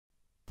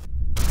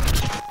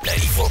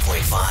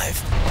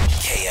94.5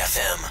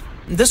 KFM.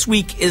 This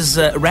week is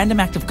Random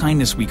Act of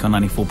Kindness Week on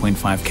 94.5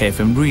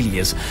 KFM, really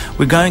is.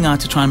 We're going out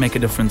to try and make a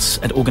difference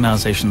at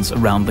organizations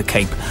around the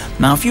Cape.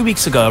 Now, a few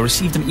weeks ago, I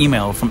received an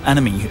email from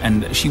Anami,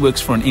 and she works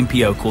for an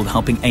NPO called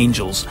Helping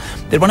Angels.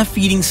 They run a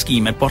feeding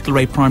scheme at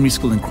Bottelary Primary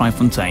School in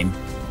Kraaifontein.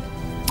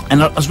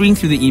 And I was reading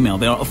through the email.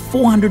 There are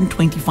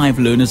 425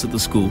 learners at the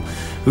school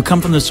who come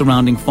from the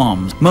surrounding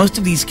farms. Most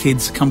of these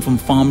kids come from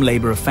farm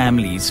labourer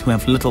families who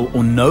have little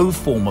or no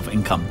form of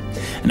income.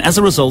 And as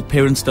a result,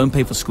 parents don't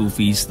pay for school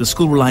fees. The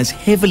school relies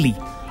heavily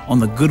on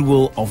the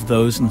goodwill of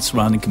those in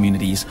surrounding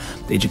communities,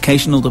 the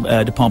educational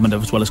department,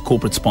 as well as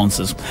corporate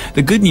sponsors.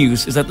 The good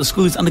news is that the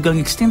school is undergoing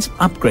extensive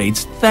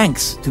upgrades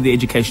thanks to the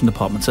education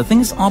department. So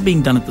things are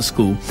being done at the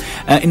school.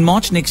 In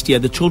March next year,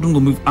 the children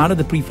will move out of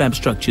the prefab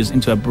structures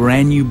into a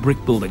brand new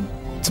brick building.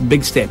 It's a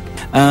big step.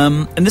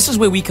 And this is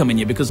where we come in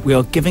here, because we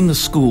are giving the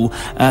school,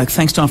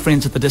 thanks to our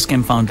friends at the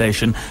Dis-Chem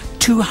Foundation,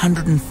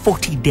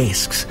 240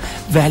 desks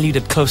valued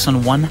at close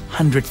on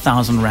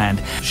 100,000 Rand.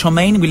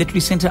 Charmaine, we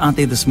literally sent her out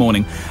there this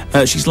morning.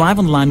 She's live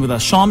on the line with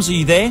us. Shams, are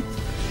you there?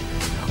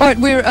 All right,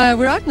 we're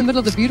out in the middle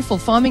of the beautiful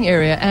farming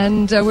area,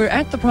 and we're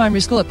at the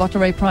primary school, at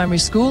Bottelary Primary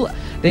School.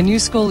 Their new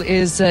school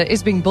is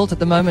being built at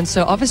the moment,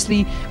 so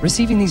obviously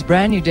receiving these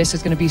brand new desks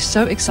is going to be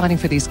so exciting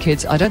for these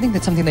kids. I don't think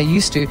that's something they're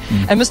used to.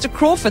 And Mr.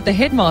 Crawford, the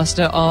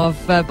headmaster of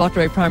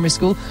Bottelary Primary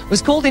School,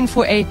 was called in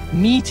for a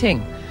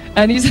meeting.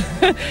 And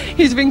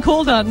he's been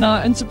called out now,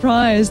 and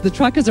surprised, the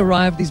truck has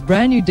arrived. These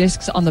brand new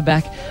desks on the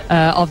back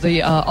of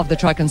the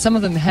truck, and some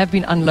of them have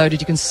been unloaded.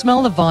 You can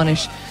smell the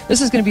varnish.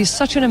 This is going to be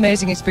such an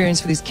amazing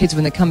experience for these kids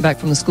when they come back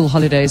from the school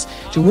holidays,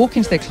 to walk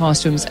into their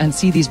classrooms and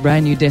see these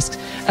brand new desks.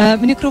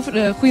 Meneer Crawford,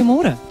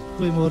 goeiemôre.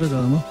 Goeiemôre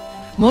dame.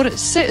 Môre,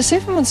 sê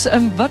vir ons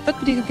wat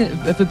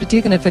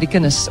beteken dit vir die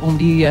kinders om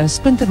die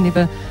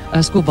splinternuwe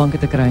skoolbanke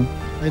te kry?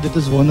 Hey, dit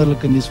is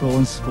wonderlike nuus vir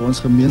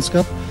ons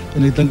gemeenskap,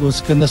 en ek dink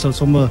ons kinders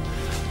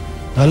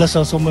hulle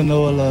sal sommer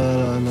nou hulle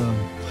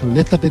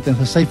geletterdheid en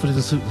gesyferd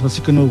as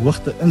jy kan nou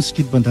hoogte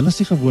inskiet, want hulle is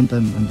nie gewoond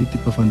aan die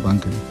tipe van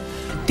banke nie.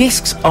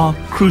 Desks are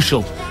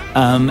crucial,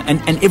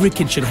 and every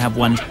kid should have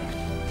one.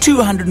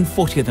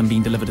 240 of them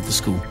being delivered at the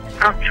school.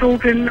 Our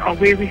children are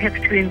where we have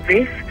to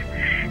invest,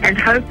 and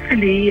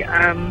hopefully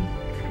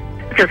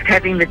just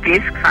having the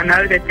desks, I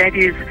know that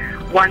is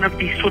one of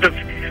the sort of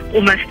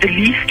almost the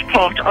least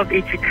part of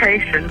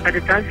education, but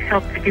it does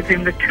help to give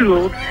them the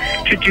tools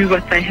to do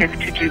what they have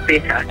to do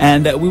better.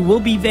 And we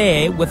will be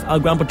there with our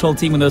ground patrol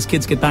team when those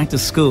kids get back to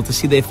school, to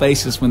see their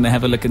faces when they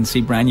have a look and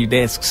see brand new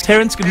desks.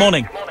 Terence, good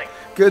morning.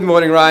 Good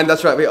morning, Ryan.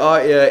 That's right, we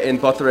are here in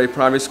Bottelary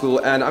Primary School,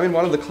 and I'm in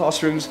one of the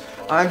classrooms.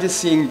 I'm just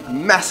seeing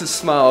massive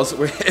smiles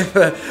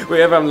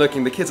wherever I'm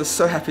looking. The kids are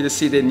so happy to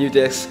see their new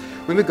desks.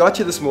 When we got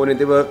here this morning,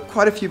 there were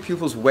quite a few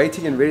pupils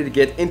waiting and ready to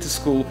get into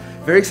school.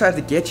 Very excited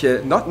to get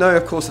here, not knowing,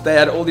 of course, that they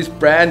had all these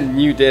brand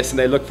new desks and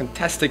they look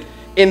fantastic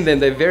in them.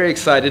 They're very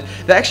excited.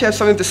 They actually have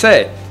something to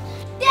say.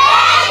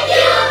 Thank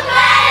you,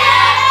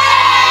 KFM.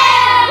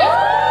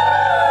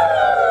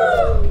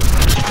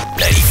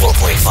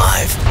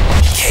 94.5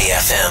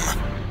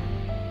 KFM.